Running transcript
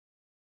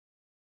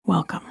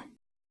Welcome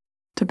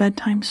to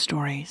Bedtime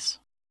Stories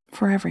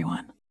for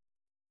Everyone,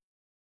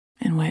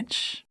 in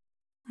which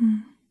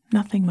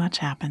nothing much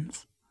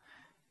happens.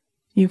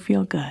 You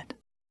feel good,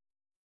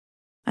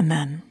 and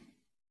then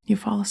you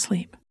fall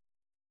asleep.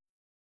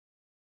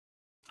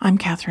 I'm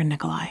Kathryn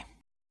Nicolai.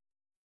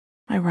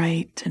 I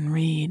write and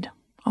read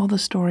all the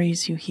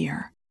stories you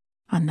hear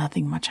on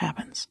Nothing Much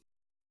Happens,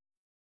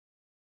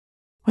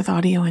 with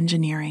audio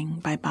engineering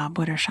by Bob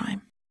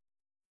Wittersheim.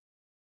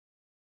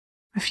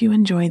 If you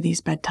enjoy these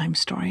bedtime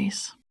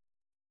stories,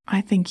 I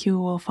think you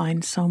will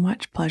find so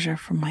much pleasure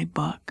from my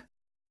book,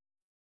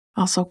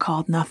 also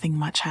called Nothing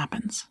Much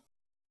Happens.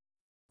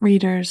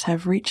 Readers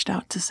have reached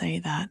out to say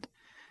that,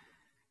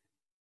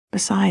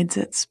 besides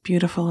its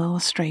beautiful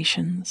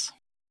illustrations,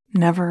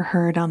 never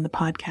heard on the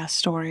podcast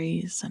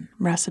stories and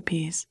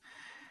recipes,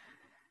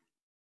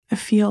 it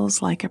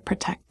feels like a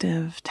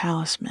protective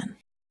talisman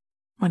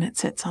when it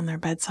sits on their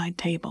bedside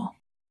table.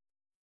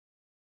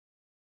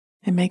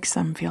 It makes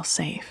them feel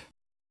safe,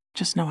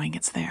 just knowing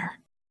it's there.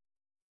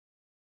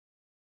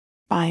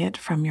 Buy it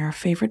from your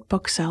favorite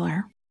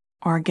bookseller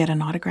or get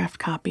an autographed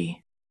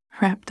copy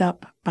wrapped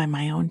up by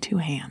my own two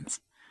hands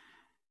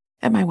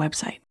at my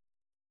website,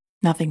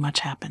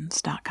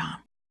 nothingmuchhappens.com.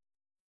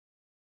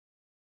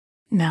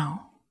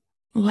 Now,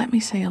 let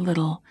me say a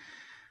little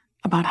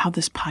about how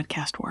this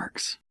podcast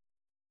works.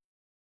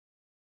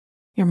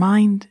 Your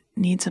mind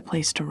needs a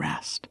place to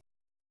rest.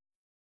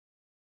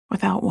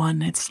 Without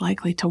one, it's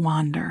likely to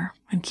wander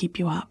and keep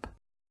you up.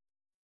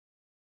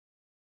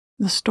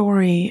 The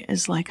story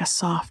is like a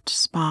soft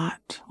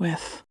spot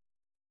with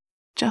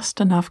just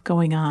enough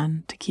going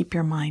on to keep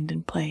your mind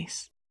in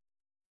place.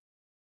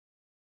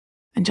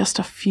 And just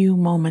a few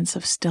moments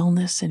of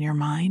stillness in your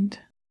mind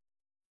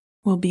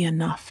will be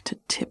enough to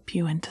tip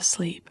you into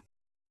sleep.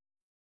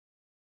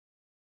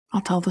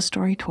 I'll tell the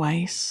story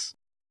twice,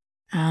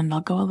 and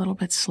I'll go a little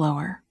bit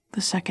slower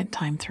the second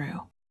time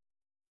through.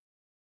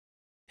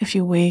 If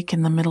you wake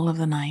in the middle of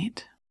the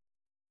night,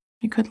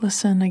 you could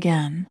listen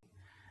again,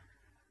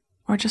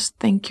 or just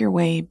think your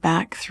way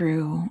back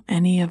through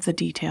any of the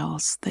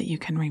details that you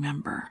can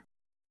remember.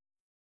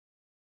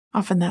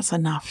 Often that's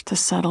enough to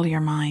settle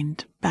your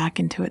mind back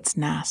into its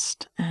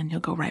nest, and you'll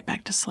go right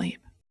back to sleep.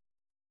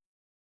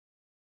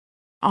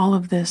 All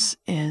of this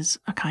is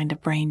a kind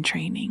of brain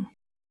training,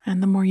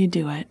 and the more you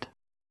do it,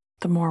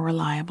 the more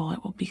reliable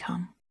it will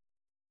become.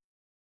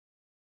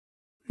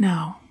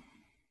 Now,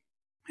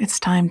 it's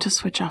time to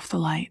switch off the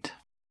light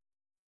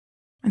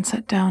and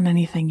set down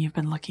anything you've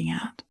been looking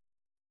at.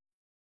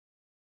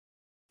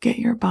 Get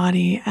your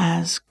body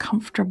as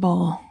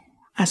comfortable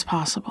as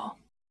possible.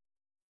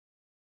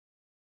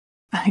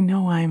 I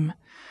know I'm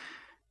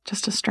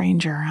just a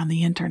stranger on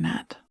the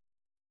internet,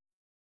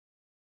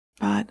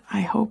 but I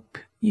hope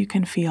you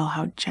can feel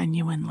how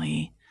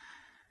genuinely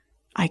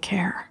I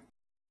care.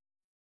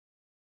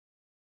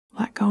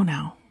 Let go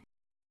now.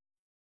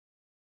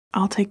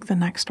 I'll take the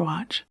next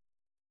watch.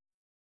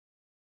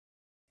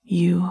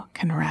 You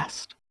can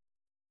rest.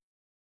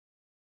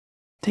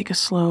 Take a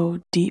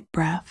slow, deep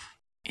breath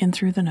in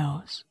through the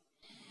nose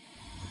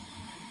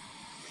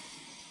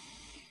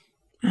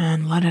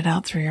and let it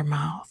out through your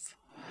mouth.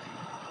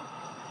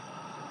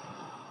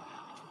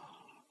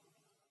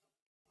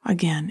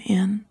 Again,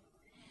 in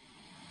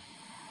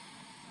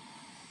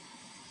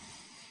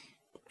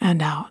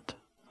and out.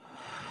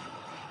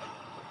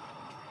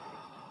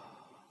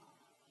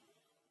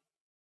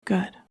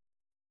 Good.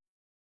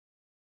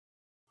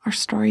 Our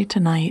story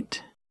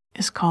tonight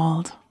is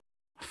called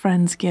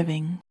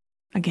Friendsgiving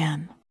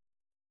again.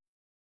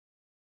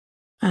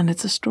 And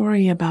it's a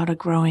story about a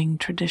growing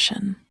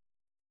tradition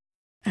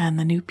and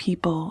the new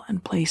people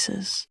and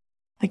places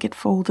that get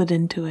folded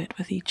into it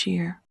with each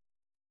year.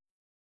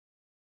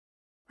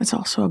 It's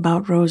also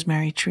about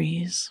rosemary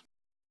trees,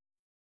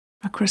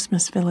 a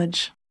Christmas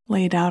village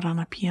laid out on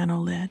a piano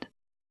lid,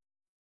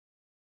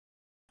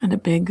 and a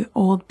big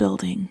old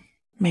building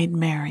made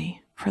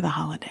merry for the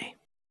holiday.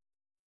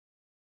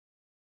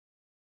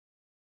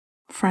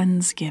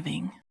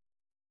 Friendsgiving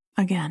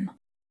again.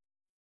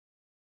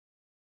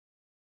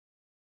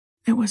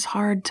 It was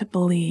hard to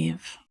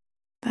believe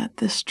that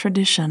this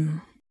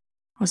tradition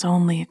was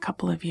only a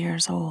couple of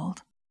years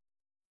old.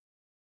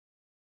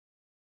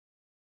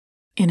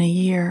 In a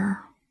year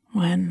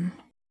when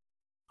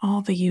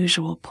all the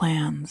usual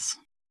plans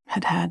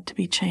had to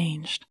be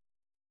changed,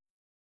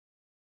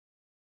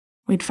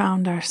 we'd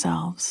found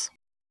ourselves,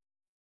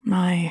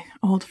 my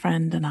old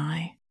friend and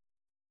I,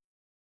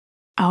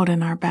 out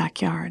in our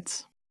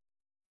backyards,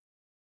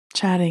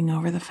 chatting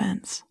over the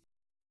fence,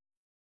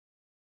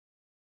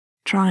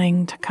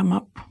 trying to come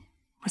up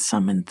with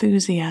some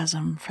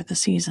enthusiasm for the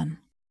season.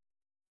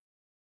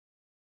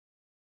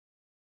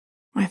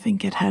 I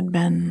think it had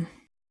been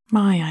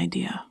my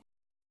idea.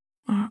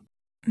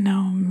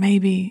 No,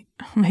 maybe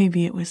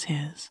it was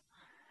his.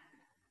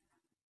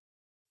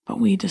 But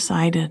we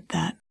decided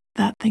that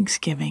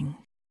Thanksgiving,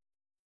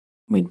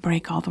 we'd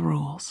break all the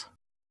rules.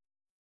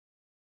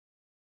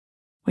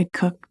 We'd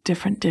cook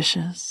different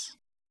dishes.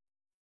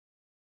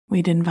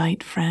 We'd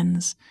invite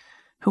friends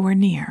who were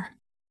near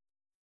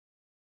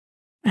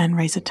and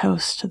raise a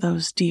toast to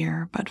those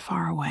dear but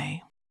far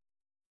away.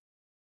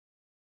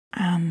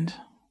 And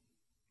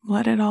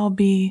let it all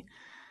be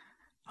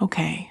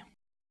okay,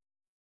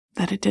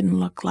 that it didn't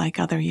look like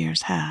other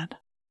years had.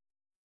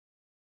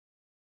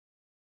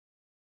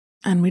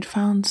 And we'd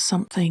found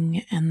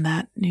something in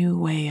that new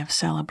way of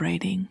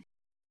celebrating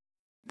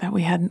that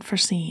we hadn't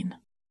foreseen.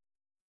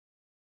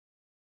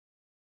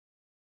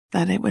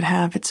 That it would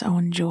have its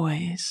own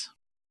joys,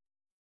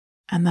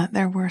 and that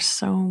there were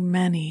so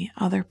many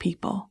other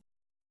people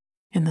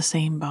in the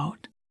same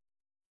boat,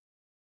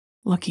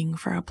 looking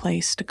for a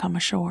place to come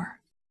ashore.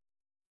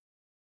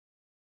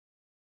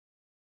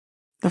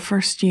 The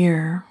first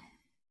year,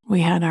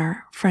 we had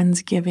our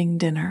Friendsgiving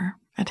dinner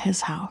at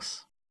his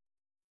house.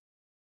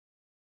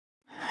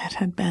 It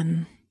had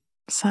been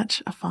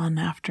such a fun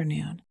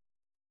afternoon.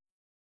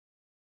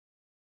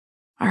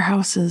 Our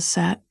houses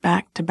sat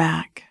back to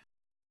back,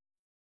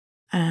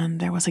 and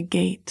there was a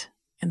gate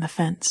in the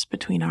fence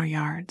between our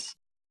yards,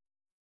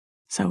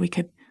 so we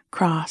could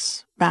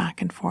cross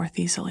back and forth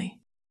easily.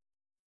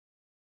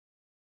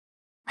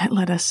 It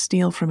let us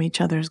steal from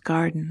each other's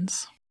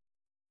gardens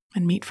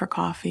and meet for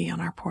coffee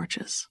on our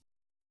porches.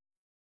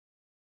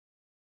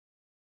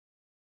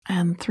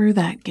 And through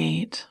that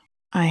gate,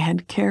 I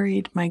had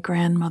carried my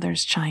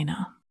grandmother's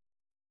china,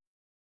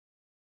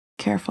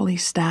 carefully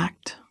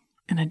stacked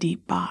in a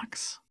deep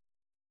box.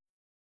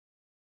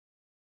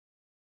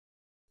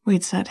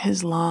 We'd set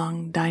his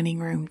long dining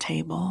room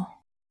table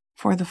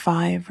for the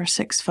 5 or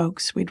 6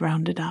 folks we'd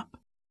rounded up.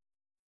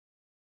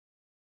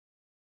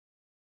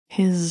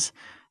 His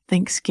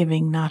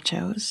Thanksgiving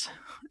nachos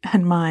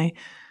and my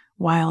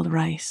wild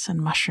rice and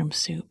mushroom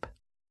soup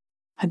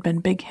had been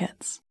big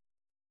hits.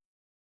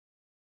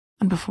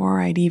 And before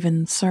I'd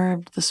even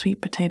served the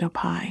sweet potato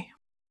pie,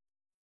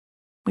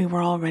 we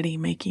were already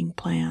making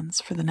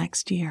plans for the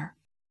next year.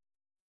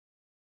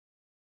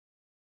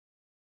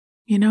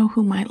 "You know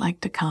who might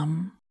like to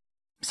come?"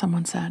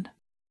 someone said.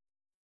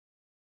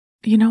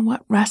 "You know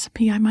what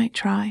recipe I might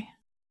try?"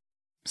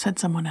 said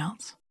someone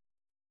else.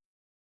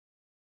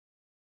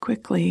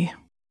 Quickly,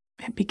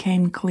 it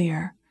became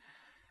clear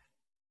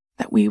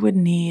that we would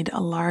need a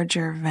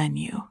larger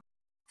venue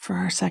for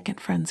our second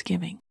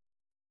Friendsgiving.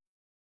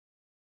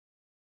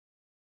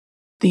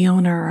 The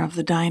owner of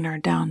the diner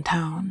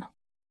downtown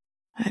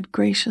had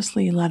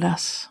graciously let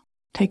us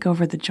take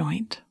over the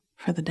joint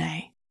for the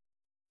day.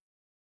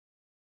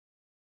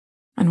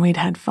 And we'd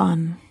had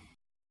fun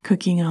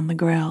cooking on the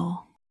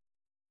grill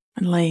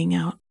and laying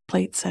out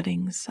plate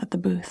settings at the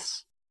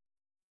booths.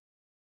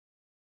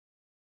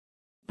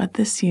 But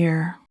this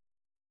year,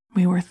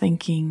 we were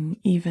thinking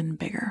even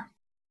bigger.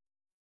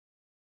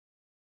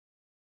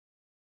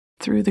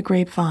 Through the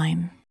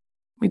grapevine,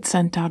 we'd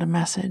sent out a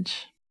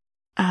message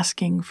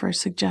asking for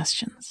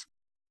suggestions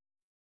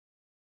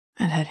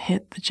and had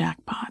hit the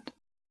jackpot.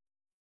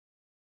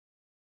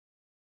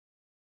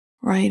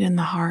 Right in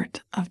the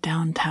heart of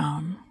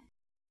downtown,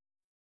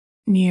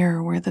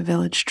 near where the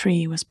village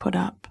tree was put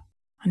up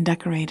and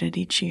decorated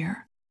each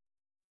year,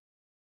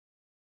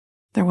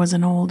 there was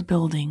an old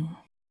building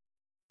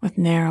with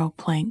narrow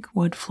plank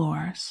wood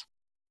floors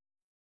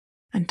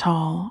and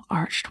tall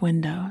arched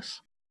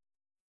windows.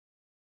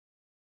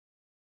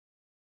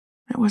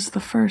 It was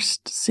the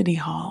first city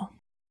hall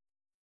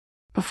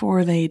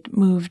before they'd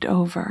moved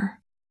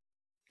over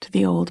to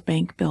the old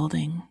bank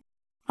building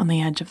on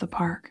the edge of the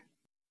park.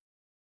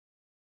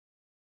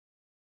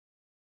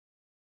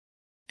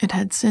 It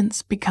had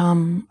since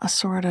become a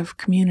sort of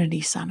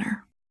community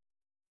center.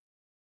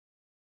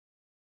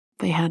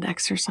 They had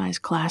exercise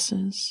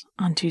classes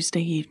on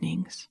Tuesday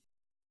evenings.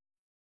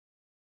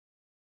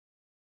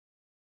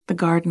 The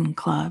garden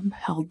club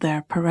held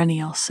their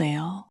perennial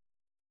sale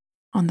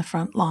on the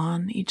front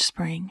lawn each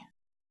spring.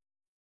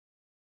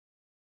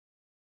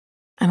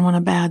 And when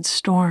a bad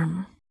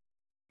storm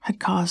had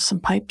caused some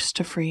pipes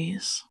to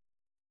freeze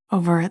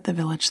over at the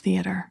village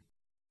theater,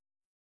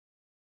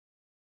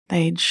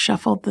 they'd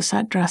shuffled the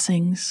set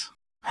dressings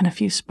and a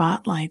few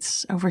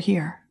spotlights over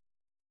here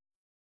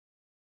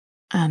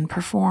and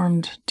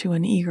performed to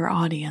an eager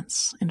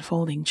audience in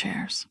folding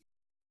chairs.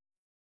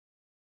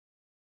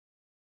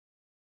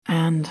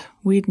 And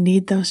we'd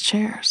need those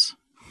chairs.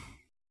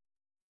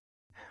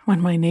 When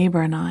my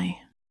neighbor and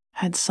I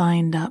had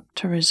signed up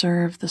to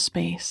reserve the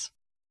space,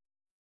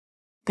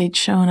 they'd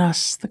shown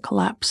us the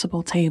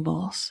collapsible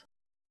tables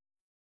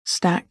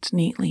stacked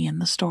neatly in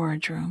the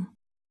storage room,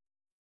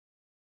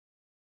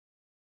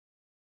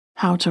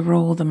 how to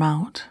roll them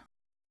out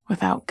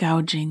without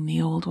gouging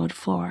the old wood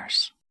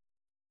floors,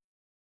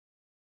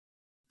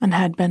 and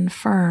had been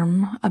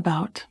firm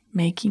about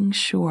making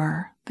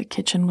sure the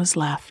kitchen was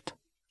left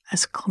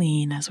as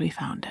clean as we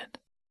found it.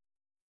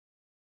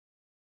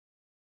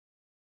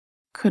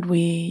 Could we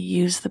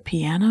use the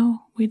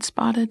piano we'd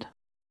spotted,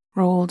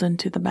 rolled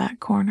into the back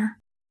corner?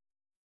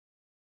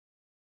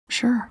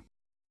 Sure.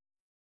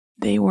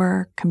 They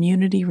were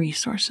community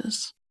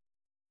resources,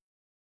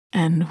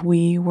 and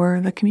we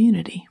were the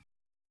community.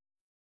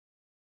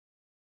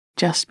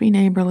 Just be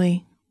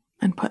neighborly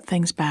and put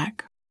things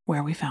back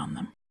where we found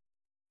them.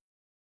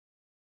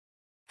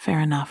 Fair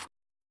enough,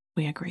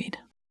 we agreed.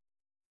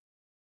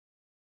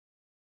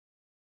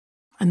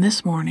 And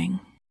this morning,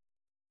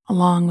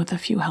 along with a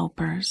few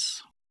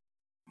helpers,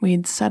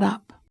 we'd set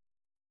up.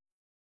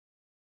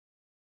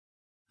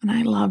 And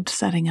I loved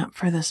setting up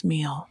for this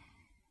meal.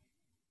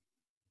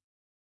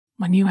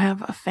 When you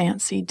have a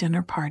fancy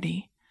dinner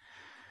party,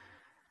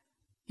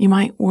 you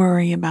might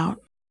worry about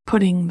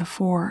putting the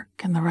fork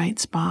in the right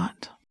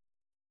spot.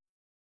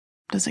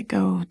 Does it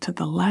go to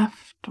the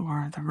left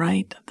or the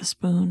right of the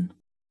spoon?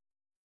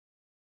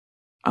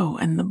 Oh,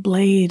 and the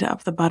blade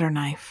of the butter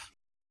knife.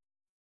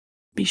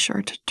 Be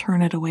sure to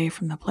turn it away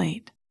from the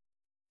plate.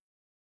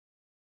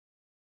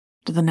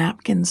 Do the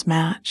napkins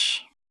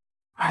match?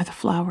 Are the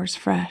flowers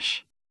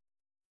fresh?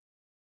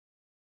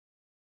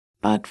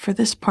 But for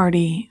this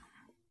party,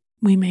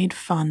 we made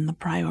fun the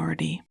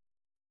priority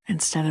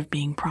instead of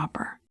being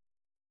proper.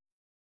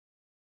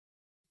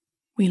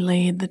 We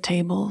laid the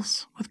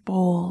tables with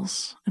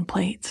bowls and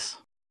plates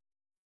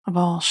of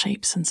all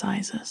shapes and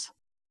sizes,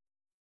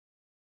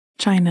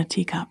 china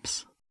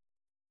teacups,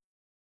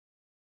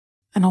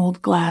 and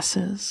old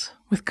glasses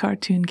with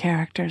cartoon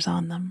characters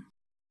on them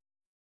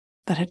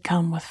that had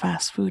come with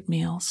fast food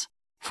meals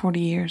 40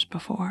 years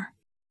before.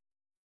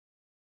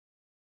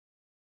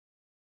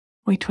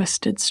 We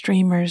twisted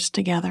streamers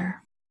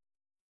together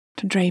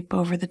to drape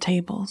over the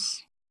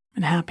tables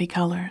in happy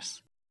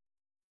colors,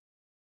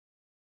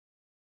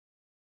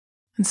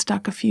 and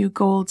stuck a few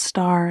gold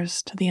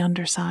stars to the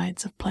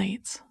undersides of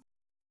plates.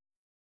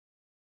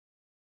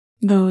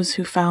 Those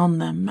who found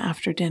them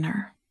after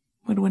dinner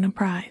would win a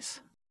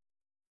prize.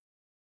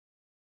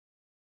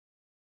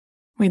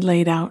 We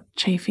laid out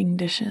chafing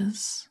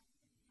dishes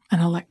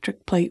and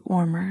electric plate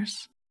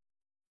warmers,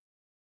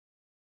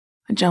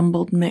 a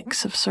jumbled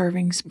mix of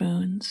serving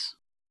spoons,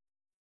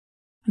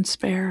 and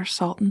spare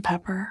salt and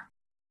pepper,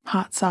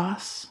 hot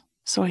sauce,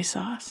 soy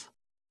sauce,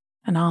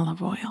 and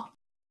olive oil.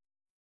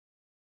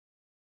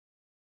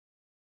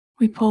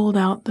 We pulled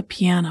out the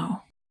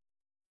piano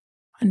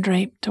and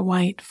draped a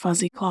white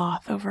fuzzy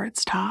cloth over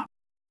its top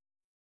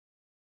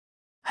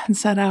and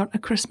set out a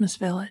Christmas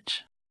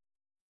village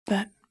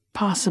that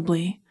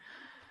possibly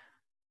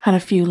had a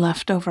few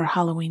leftover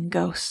Halloween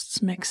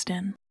ghosts mixed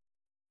in.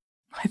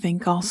 I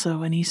think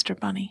also an Easter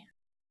bunny.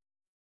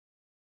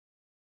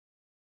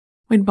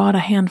 We'd bought a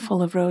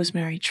handful of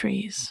rosemary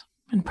trees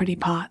in pretty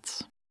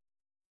pots.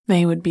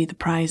 They would be the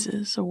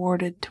prizes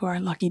awarded to our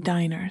lucky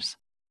diners.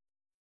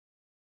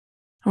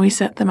 And we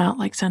set them out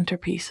like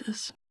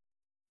centerpieces.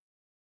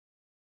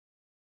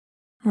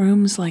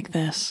 Rooms like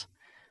this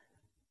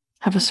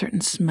have a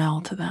certain smell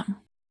to them.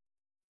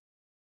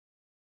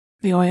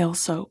 The oil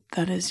soap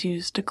that is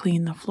used to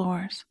clean the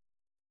floors.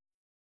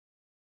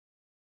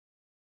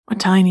 A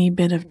tiny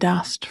bit of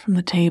dust from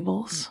the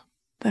tables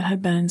that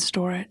had been in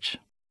storage.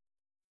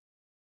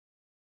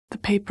 The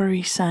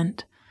papery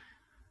scent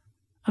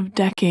of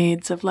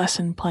decades of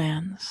lesson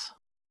plans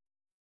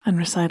and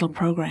recital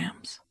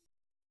programs.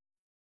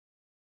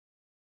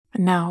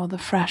 And now the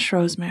fresh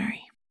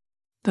rosemary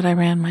that I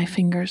ran my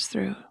fingers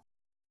through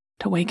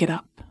to wake it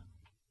up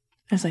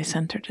as I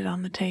centered it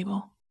on the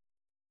table.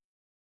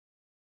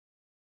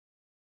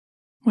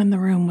 When the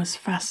room was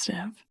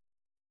festive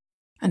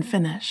and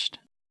finished,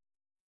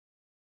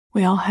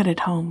 we all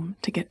headed home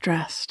to get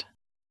dressed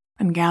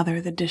and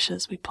gather the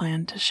dishes we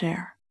planned to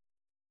share.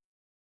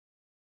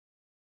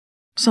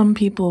 Some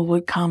people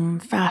would come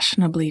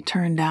fashionably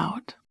turned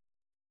out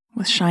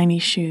with shiny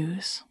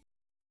shoes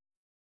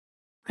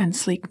and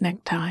sleek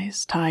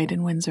neckties tied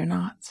in Windsor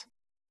knots.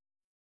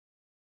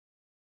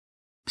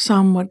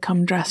 Some would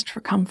come dressed for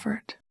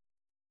comfort,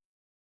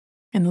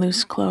 in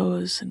loose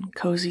clothes and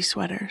cozy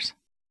sweaters.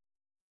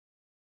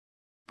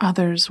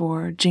 Others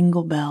wore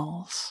jingle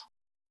bells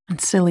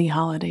and silly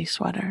holiday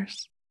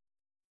sweaters.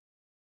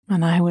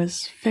 And I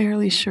was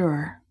fairly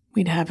sure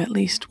we'd have at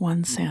least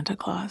one Santa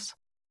Claus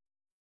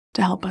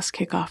to help us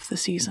kick off the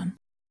season.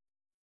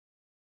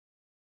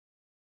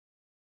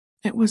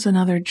 It was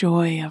another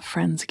joy of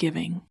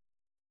Friendsgiving.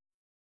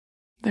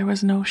 There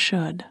was no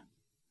should.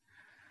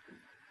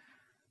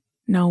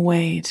 No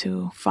way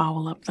to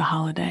foul up the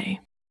holiday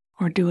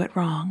or do it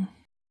wrong.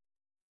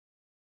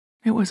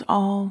 It was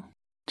all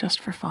just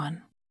for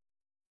fun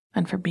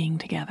and for being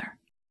together.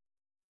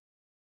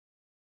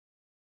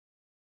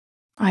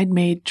 I'd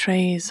made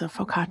trays of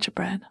focaccia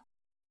bread,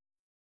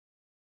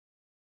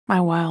 my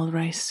wild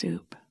rice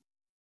soup,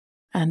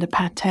 and a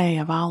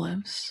pâté of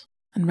olives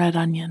and red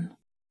onion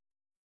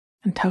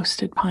and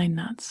toasted pine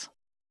nuts.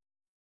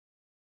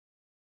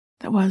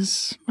 That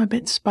was a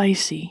bit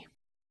spicy,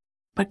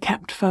 but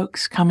kept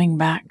folks coming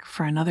back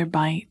for another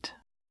bite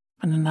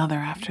and another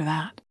after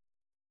that.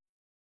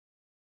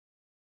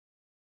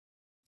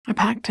 I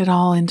packed it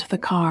all into the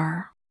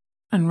car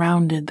and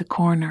rounded the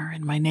corner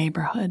in my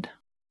neighborhood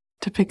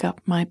to pick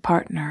up my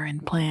partner in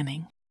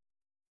planning.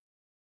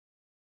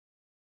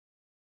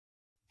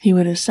 He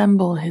would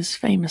assemble his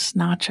famous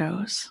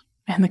nachos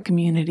in the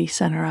community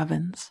center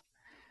ovens.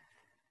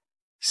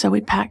 So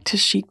we packed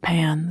his sheet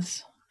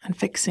pans and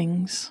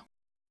fixings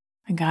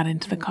and got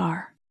into the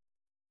car.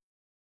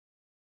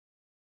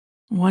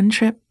 one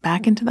trip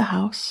back into the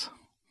house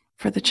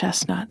for the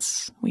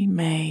chestnuts we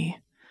may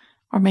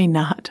or may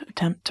not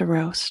attempt to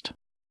roast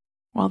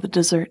while the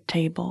dessert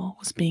table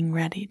was being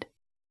readied.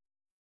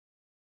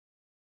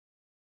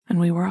 And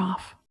we were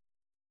off.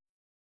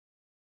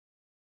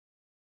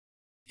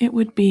 It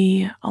would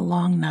be a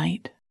long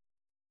night,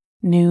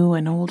 new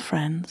and old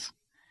friends,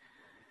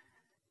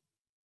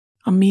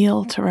 a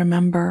meal to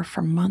remember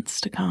for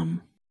months to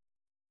come.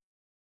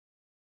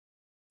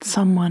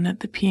 Someone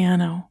at the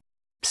piano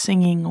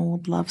singing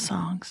old love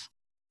songs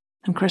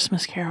and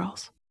Christmas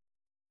carols,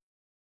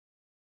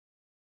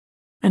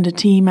 and a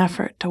team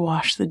effort to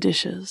wash the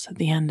dishes at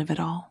the end of it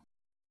all.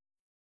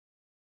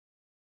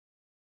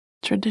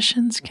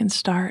 Traditions can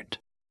start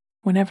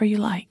whenever you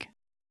like.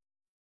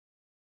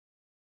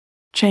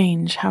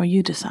 Change how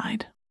you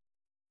decide.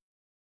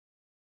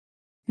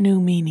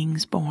 New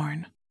meanings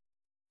born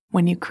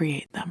when you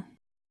create them.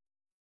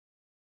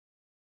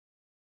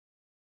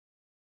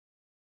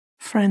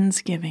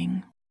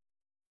 Friendsgiving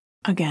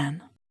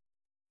again.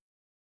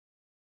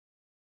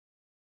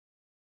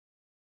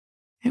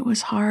 It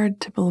was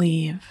hard to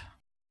believe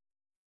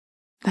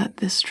that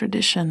this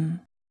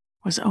tradition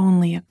was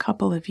only a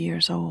couple of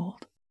years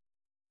old.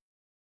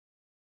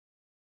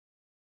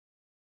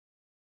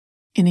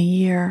 In a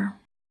year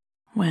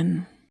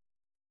when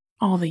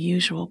all the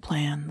usual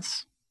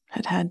plans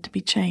had to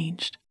be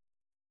changed,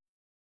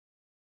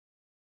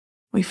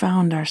 we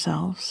found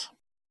ourselves,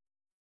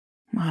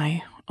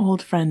 my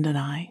old friend and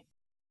I,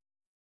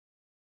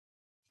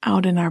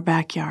 out in our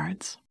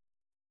backyards,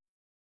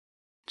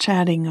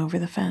 chatting over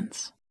the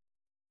fence,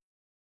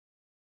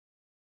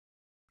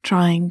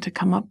 trying to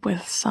come up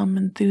with some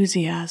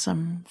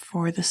enthusiasm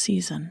for the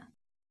season.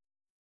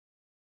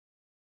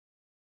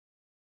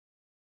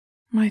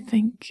 I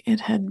think it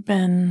had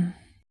been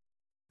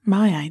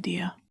my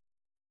idea.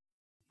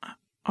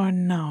 Or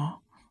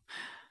no,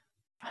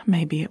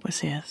 maybe it was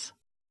his.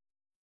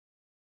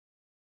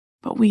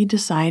 But we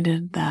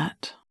decided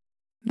that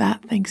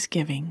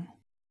Thanksgiving,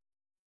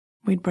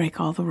 we'd break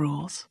all the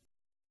rules.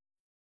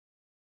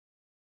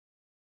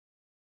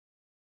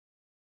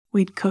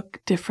 We'd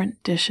cook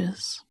different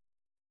dishes.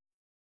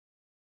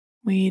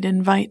 We'd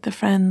invite the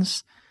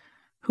friends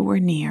who were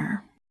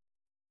near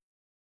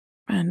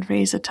and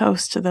raise a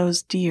toast to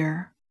those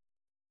dear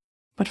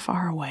but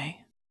far away.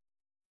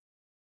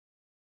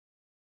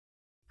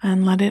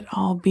 And let it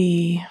all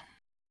be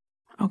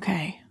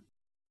okay,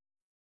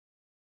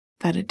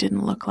 that it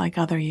didn't look like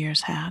other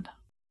years had.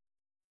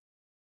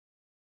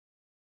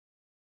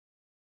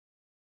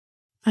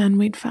 And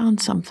we'd found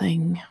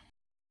something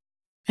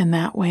in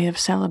that way of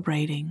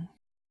celebrating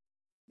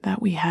that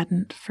we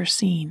hadn't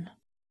foreseen.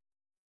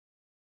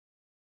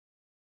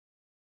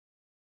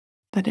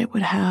 That it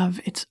would have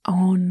its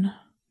own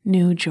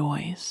new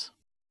joys.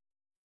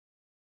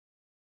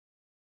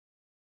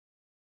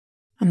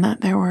 And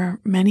that there were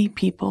many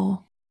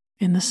people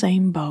in the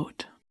same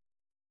boat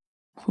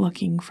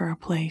looking for a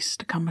place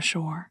to come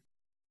ashore.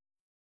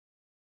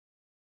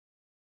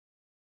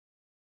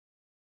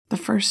 The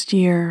first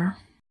year,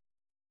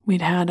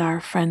 we'd had our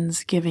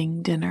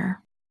Friendsgiving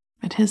dinner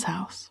at his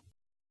house.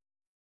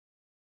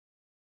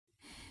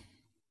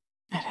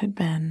 It had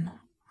been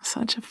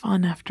such a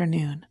fun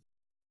afternoon.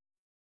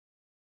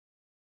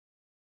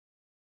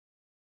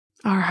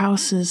 Our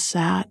houses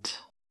sat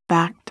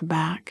back to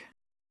back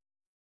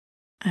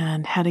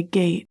and had a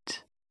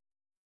gate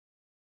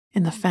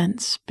in the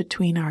fence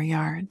between our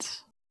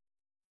yards,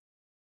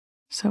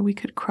 so we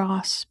could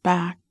cross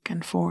back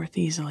and forth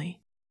easily.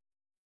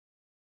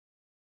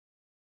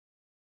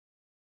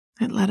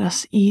 It let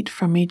us eat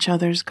from each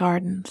other's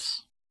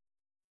gardens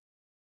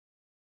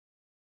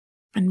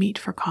and meet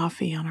for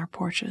coffee on our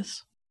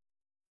porches.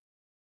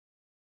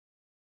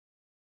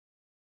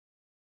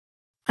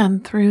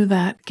 And through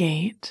that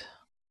gate,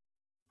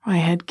 I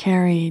had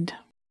carried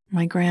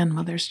my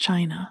grandmother's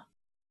china,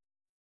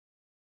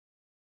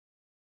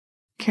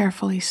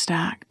 carefully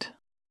stacked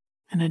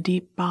in a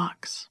deep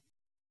box.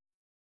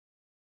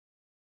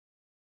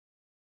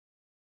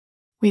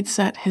 We'd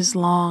set his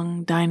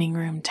long dining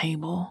room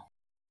table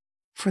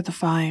for the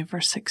 5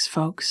 or 6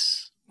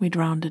 folks we'd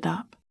rounded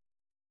up.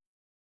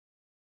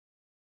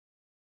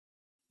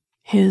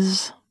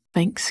 His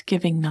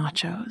Thanksgiving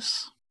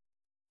nachos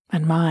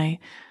and my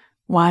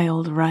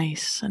wild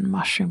rice and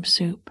mushroom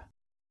soup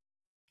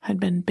had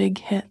been big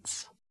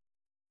hits.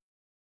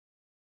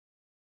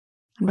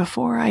 And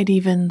before I'd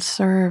even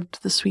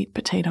served the sweet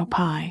potato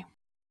pie,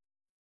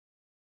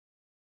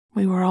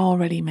 we were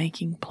already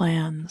making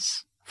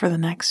plans for the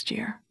next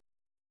year.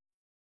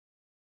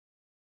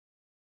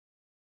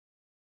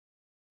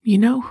 You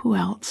know who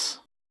else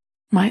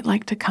might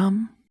like to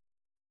come?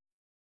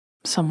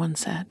 Someone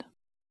said.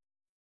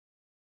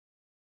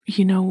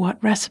 You know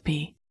what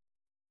recipe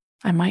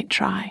I might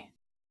try?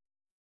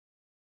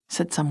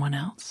 Said someone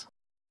else.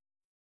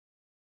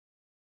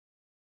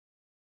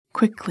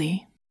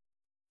 Quickly,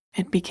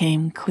 it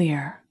became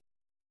clear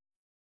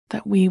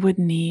that we would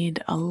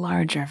need a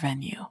larger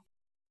venue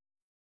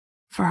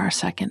for our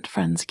second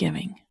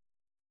Friendsgiving.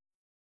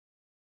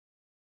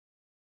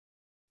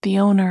 the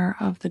owner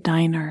of the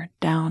diner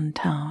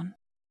downtown,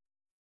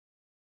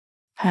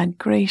 had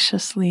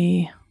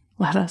graciously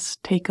let us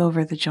take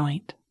over the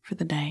joint for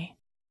the day.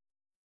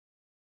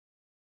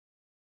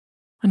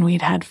 And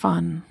we'd had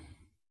fun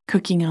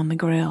cooking on the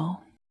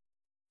grill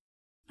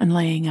and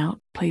laying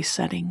out place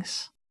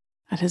settings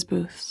at his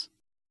booths.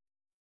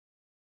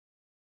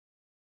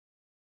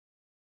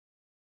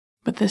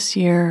 But this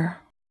year,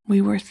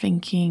 we were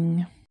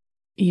thinking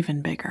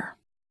even bigger.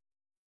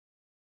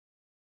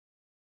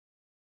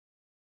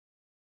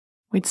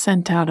 We'd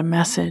sent out a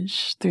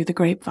message through the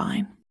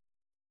grapevine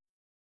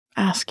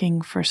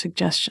asking for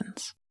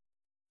suggestions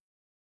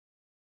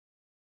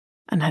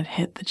and had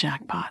hit the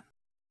jackpot.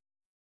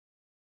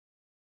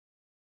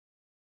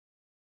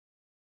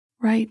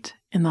 Right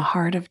in the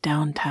heart of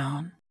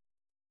downtown,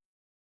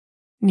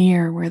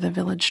 near where the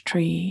village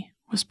tree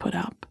was put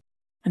up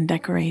and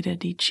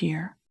decorated each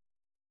year,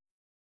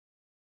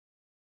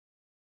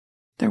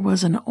 there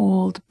was an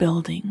old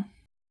building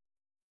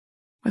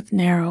with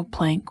narrow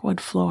plank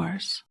wood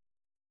floors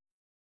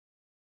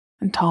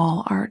and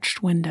tall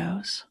arched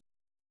windows.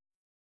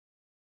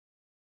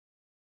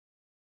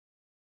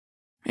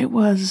 It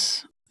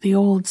was the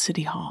old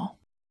city hall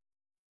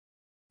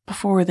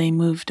before they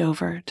moved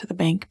over to the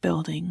bank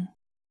building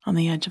on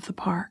the edge of the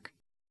park.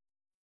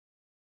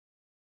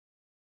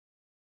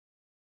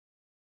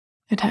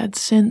 It had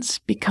since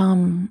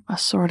become a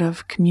sort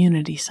of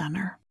community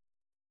center.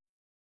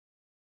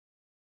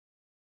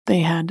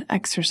 They had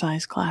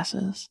exercise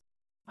classes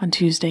on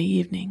Tuesday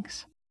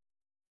evenings.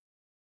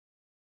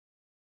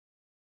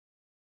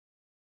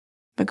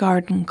 The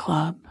garden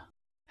club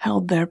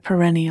held their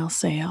perennial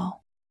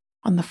sale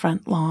on the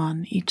front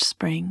lawn each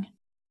spring.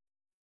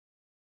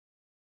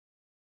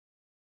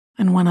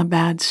 And when a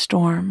bad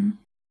storm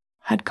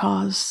had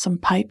caused some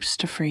pipes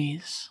to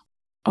freeze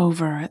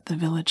over at the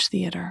village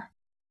theater,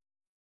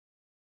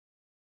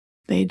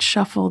 they'd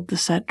shuffled the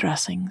set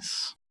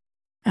dressings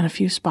and a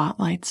few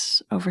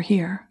spotlights over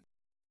here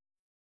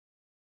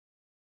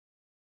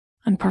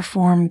and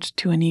performed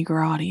to an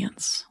eager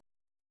audience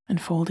in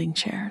folding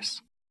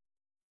chairs.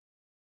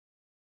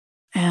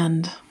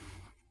 And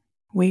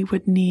we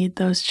would need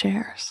those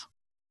chairs.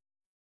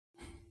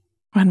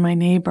 When my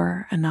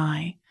neighbor and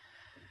I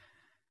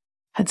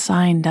had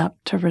signed up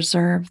to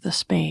reserve the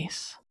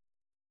space,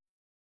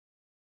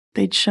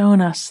 they'd shown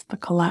us the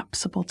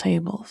collapsible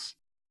tables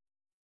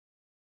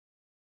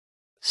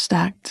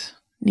stacked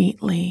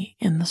neatly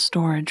in the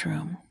storage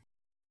room,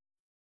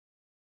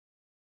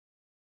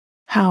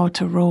 how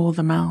to roll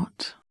them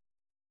out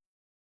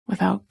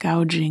without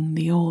gouging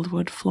the old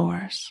wood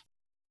floors,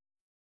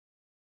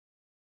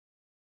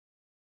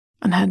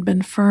 and had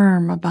been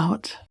firm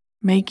about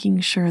making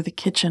sure the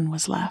kitchen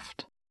was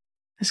left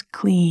as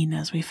clean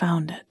as we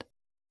found it.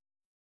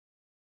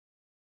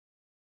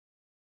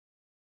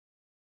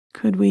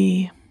 Could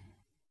we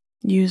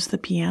use the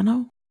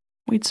piano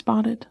we'd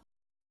spotted,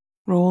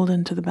 rolled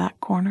into the back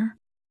corner?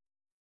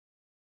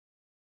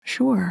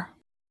 Sure.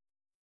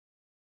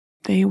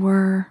 They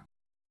were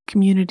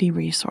community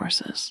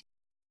resources,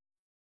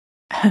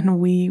 and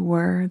we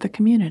were the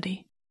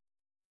community.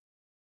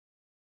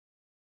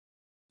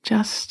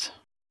 Just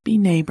be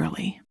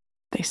neighborly,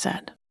 they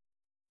said,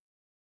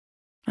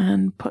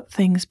 and put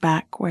things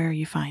back where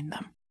you find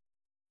them.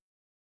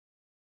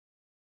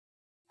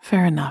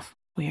 Fair enough,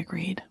 we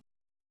agreed.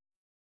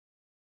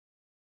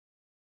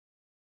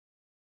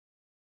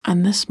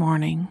 And this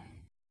morning,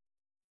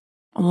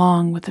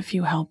 along with a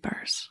few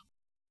helpers,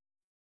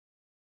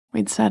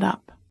 we'd set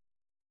up,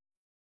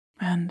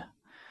 and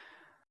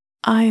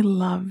I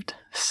loved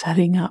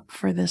setting up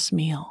for this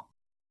meal.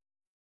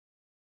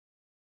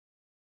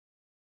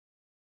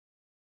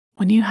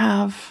 When you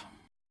have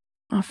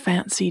a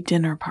fancy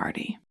dinner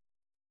party,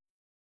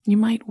 you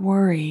might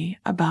worry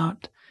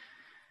about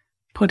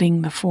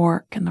putting the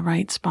fork in the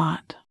right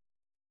spot.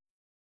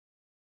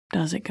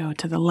 Does it go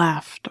to the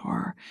left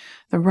or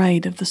the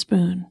right of the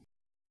spoon?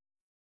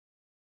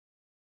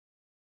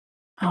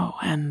 Oh,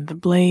 and the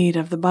blade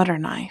of the butter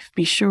knife,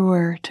 be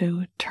sure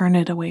to turn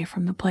it away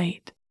from the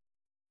plate.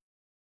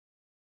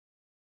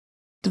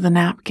 Do the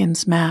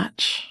napkins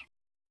match?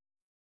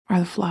 Are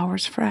the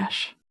flowers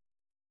fresh?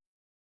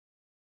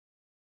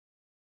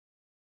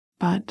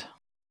 But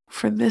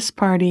for this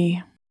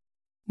party,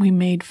 we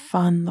made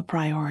fun the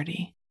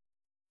priority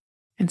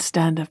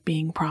instead of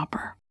being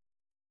proper.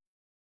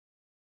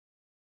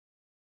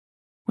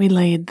 We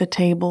laid the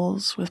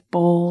tables with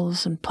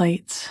bowls and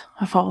plates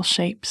of all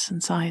shapes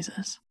and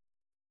sizes.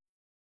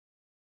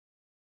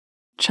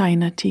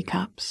 China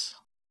teacups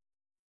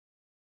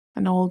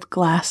and old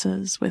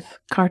glasses with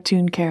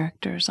cartoon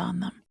characters on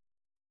them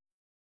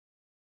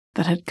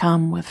that had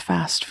come with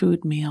fast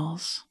food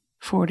meals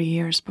 40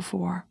 years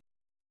before.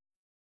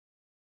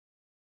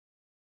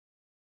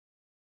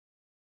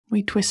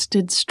 We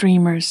twisted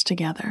streamers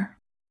together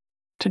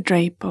to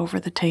drape over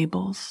the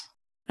tables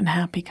in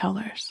happy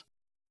colors,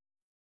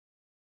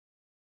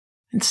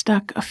 and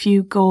stuck a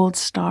few gold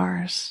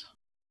stars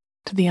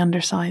to the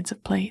undersides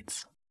of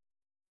plates.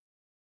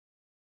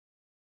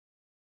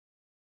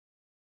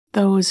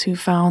 Those who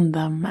found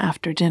them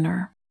after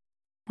dinner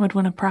would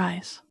win a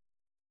prize.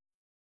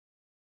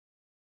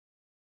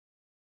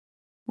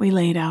 We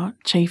laid out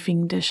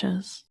chafing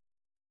dishes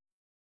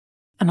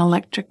and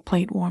electric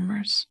plate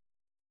warmers,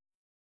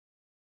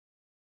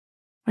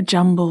 a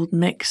jumbled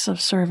mix of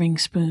serving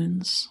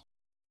spoons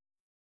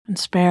and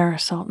spare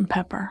salt and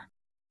pepper,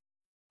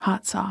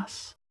 hot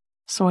sauce,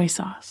 soy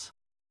sauce,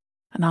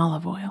 and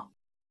olive oil.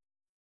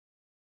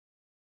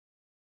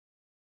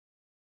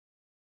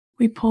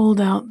 We pulled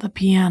out the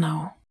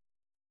piano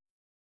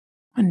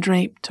and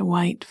draped a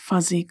white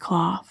fuzzy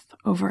cloth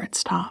over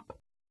its top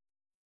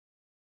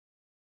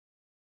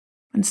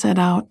and set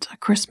out a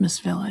Christmas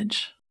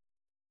village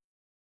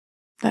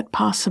that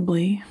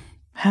possibly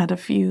had a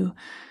few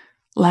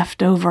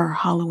leftover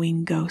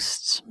Halloween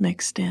ghosts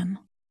mixed in.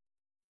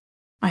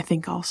 I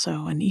think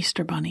also an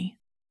Easter bunny.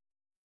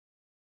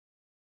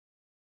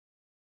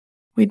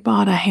 We'd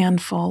bought a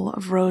handful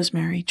of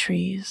rosemary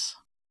trees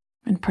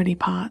in pretty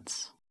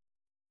pots.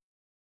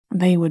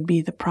 They would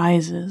be the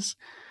prizes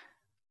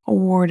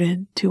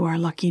awarded to our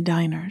lucky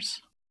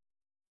diners.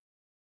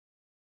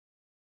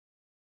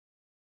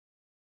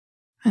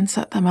 And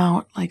set them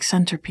out like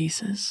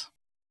centerpieces.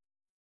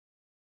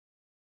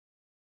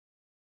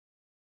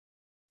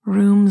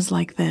 Rooms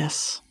like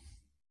this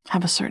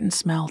have a certain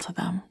smell to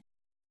them.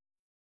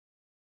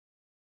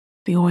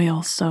 The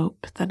oil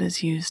soap that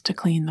is used to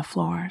clean the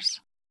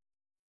floors.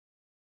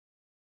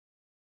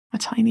 A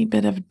tiny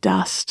bit of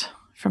dust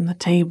from the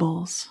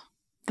tables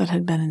that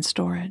had been in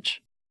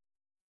storage.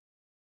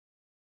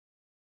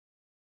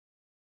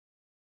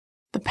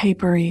 The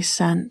papery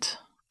scent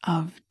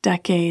of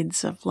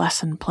decades of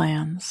lesson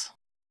plans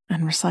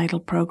and recital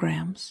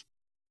programs.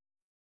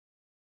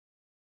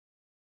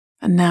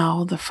 And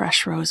now the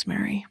fresh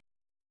rosemary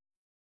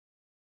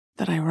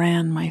that I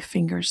ran my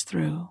fingers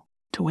through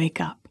to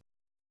wake up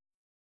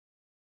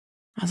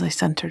as I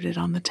centered it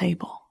on the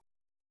table.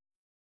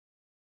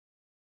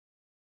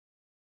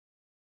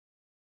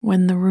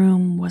 When the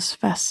room was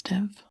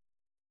festive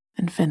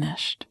and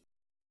finished,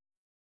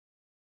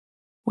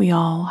 we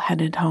all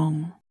headed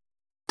home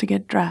to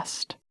get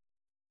dressed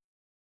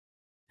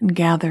and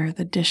gather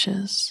the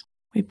dishes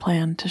we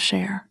planned to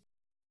share.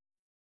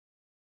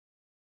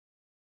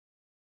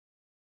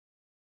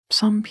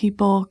 Some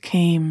people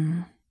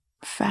came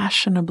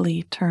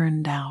fashionably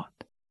turned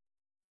out,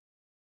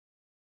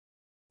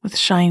 with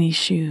shiny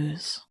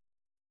shoes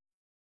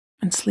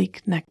and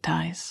sleek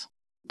neckties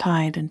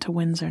tied into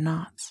Windsor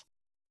knots.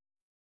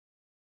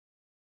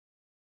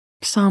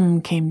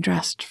 Some came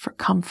dressed for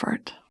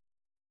comfort,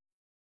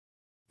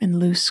 in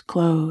loose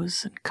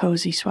clothes and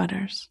cozy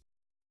sweaters.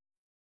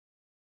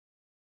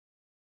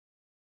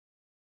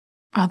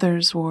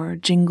 Others wore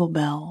jingle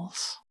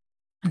bells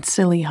and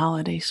silly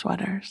holiday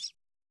sweaters.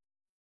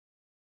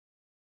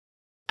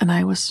 And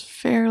I was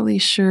fairly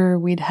sure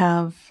we'd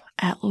have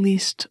at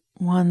least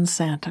one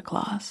Santa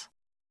Claus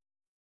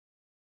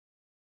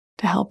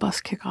to help us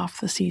kick off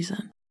the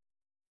season.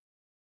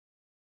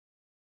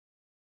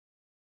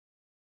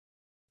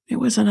 It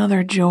was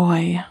another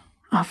joy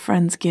of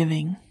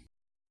Friendsgiving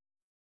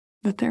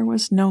that there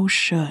was no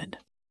should.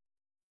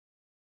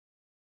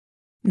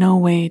 No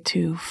way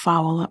to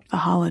foul up the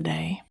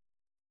holiday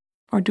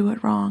or do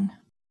it wrong.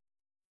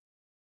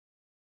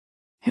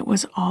 It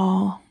was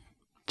all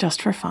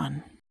just for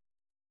fun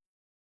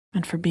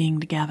and for being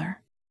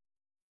together.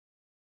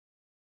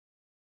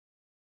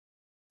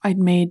 I'd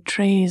made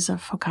trays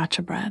of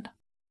focaccia bread,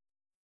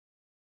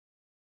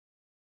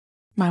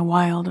 my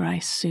wild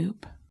rice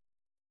soup,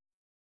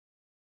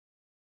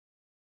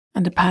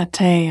 and a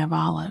pâté of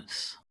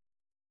olives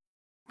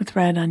with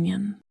red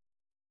onion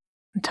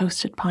and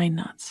toasted pine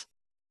nuts.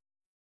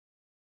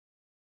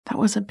 That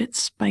was a bit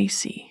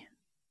spicy,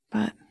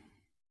 but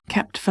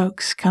kept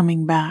folks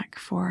coming back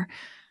for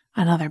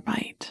another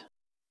bite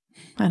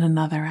and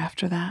another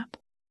after that.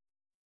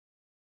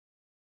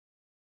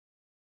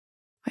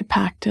 I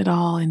packed it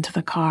all into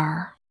the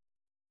car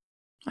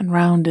and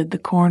rounded the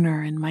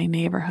corner in my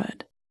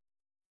neighborhood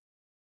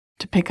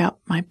to pick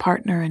up my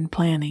partner in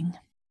planning.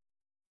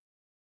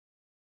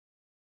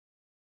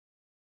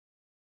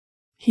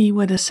 He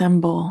would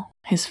assemble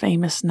his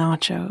famous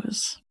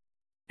nachos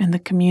in the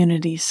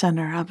community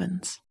center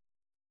ovens.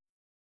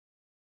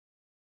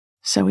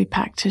 So we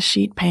packed his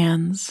sheet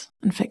pans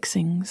and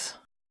fixings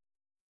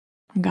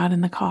and got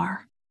in the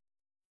car.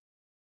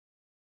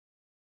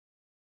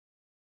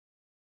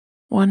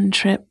 One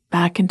trip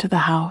back into the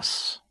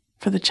house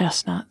for the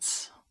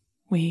chestnuts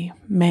we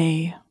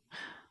may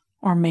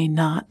or may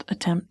not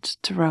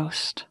attempt to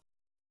roast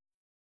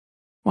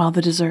while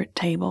the dessert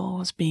table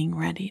was being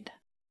readied.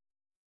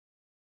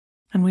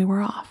 And we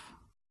were off.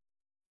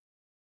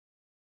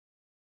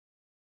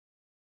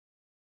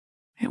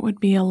 It would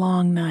be a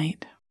long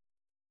night.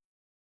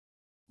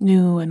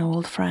 New and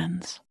old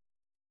friends.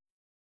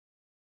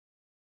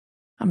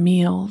 A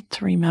meal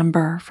to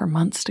remember for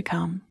months to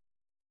come.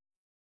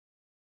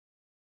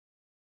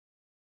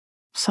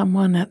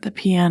 Someone at the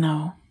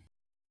piano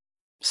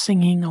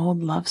singing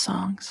old love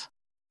songs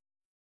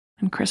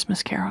and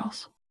Christmas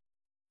carols.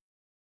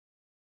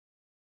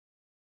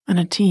 and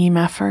a team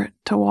effort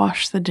to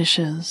wash the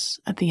dishes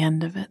at the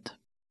end of it.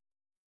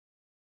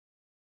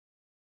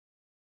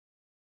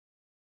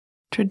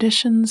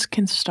 Traditions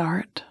can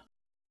start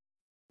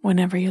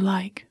whenever you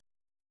like.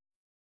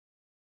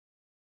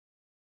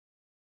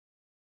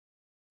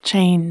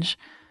 Change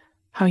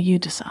how you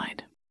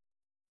decide.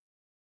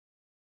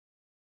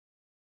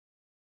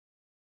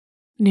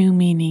 New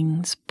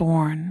meanings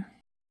born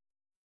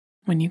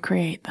when you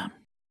create them.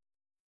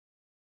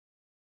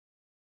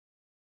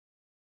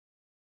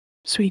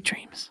 Sweet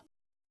dreams.